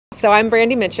So I'm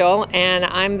Brandi Mitchell, and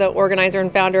I'm the organizer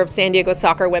and founder of SanDiego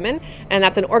Soccer Women, and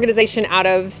that's an organization out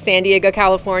of San Diego,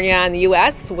 California in the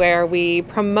US, where we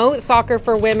promote soccer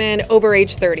for women over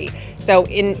age 30. So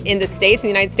in the States, in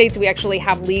the United States, we actually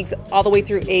have leagues all the way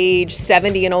through age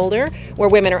 70 and older, where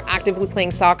women are actively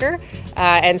playing soccer.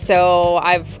 And so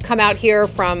I've come out here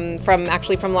from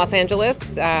Los Angeles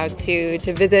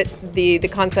to visit the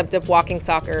concept of walking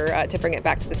soccer to bring it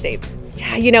back to the States.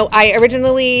 Yeah, you know, I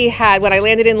originally when I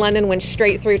landed in London, went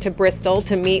straight through to Bristol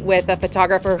to meet with a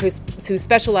photographer who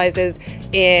specializes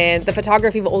in the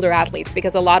photography of older athletes,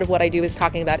 because a lot of what I do is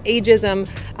talking about ageism,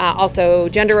 also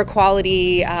gender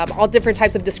equality, all different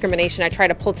types of discrimination I try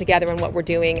to pull together in what we're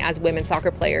doing as women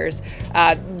soccer players.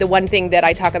 The one thing that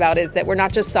I talk about is that we're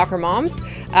not just soccer moms,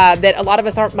 that a lot of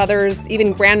us aren't mothers,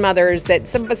 even grandmothers, that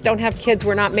some of us don't have kids,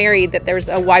 we're not married, that there's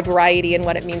a wide variety in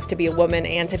what it means to be a woman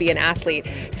and to be an athlete.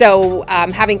 So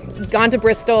having gone to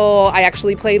Bristol, I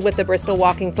actually played with the Bristol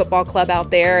Walking Football Club out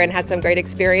there and had some great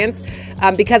experience.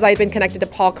 Because I've been connected to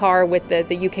Paul Carr with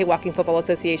the UK Walking Football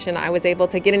Association, I was able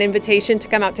to get an invitation to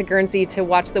come out to Guernsey to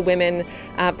watch the women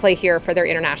play here for their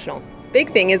international.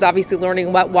 Big thing is obviously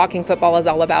learning what walking football is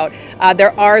all about.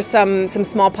 There are some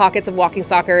small pockets of walking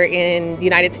soccer in the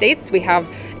United States. We have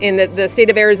in the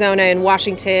state of Arizona, in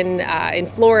Washington, in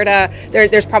Florida,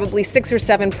 there's probably 6 or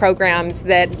 7 programs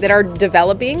that are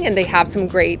developing, and they have some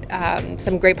great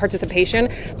participation,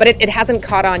 but it hasn't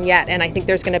caught on yet. And I think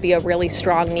there's going to be a really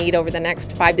strong need over the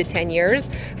next 5 to 10 years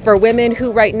for women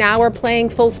who right now are playing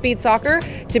full speed soccer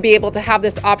to be able to have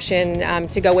this option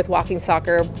to go with walking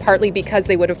soccer, partly because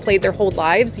they would have played their whole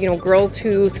lives. You know, girls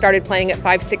who started playing at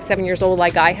 5, 6, 7 years old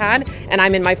like I had, and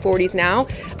I'm in my 40s now,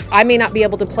 I may not be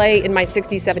able to play in my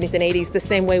 60s, 70s, and 80s the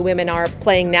same way women are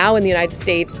playing now in the United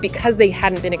States, because they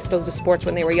hadn't been exposed to sports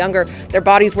when they were younger. Their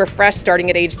bodies were fresh starting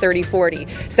at age 30, 40.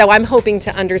 So I'm hoping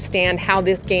to understand how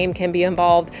this game can be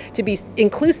involved to be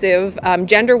inclusive,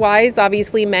 gender-wise,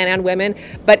 obviously men and women,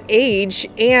 but age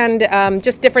and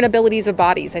just different abilities of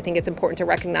bodies. I think it's important to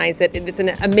recognize that it's an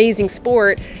amazing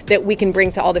sport that we can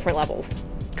bring to all different levels.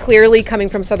 Clearly, coming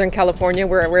from Southern California,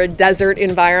 we're a desert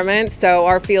environment, so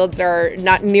our fields are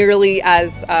not nearly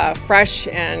as fresh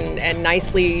and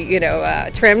nicely,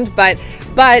 trimmed, but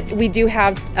we do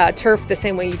have turf the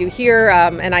same way you do here,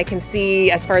 and I can see,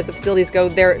 as far as the facilities go,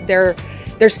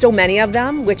 there's so many of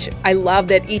them, which I love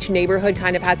that each neighborhood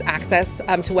kind of has access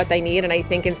to what they need. And I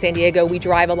think in San Diego, we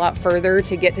drive a lot further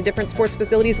to get to different sports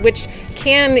facilities, which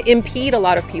can impede a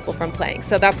lot of people from playing.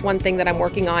 So that's one thing that I'm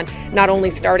working on, not only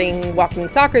starting walking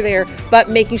soccer there, but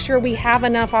making sure we have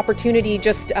enough opportunity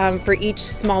just for each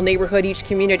small neighborhood, each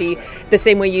community, the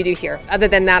same way you do here. Other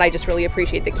than that, I just really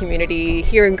appreciate the community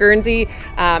here in Guernsey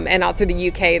and out through the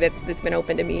UK that's been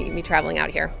open to me traveling out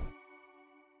here.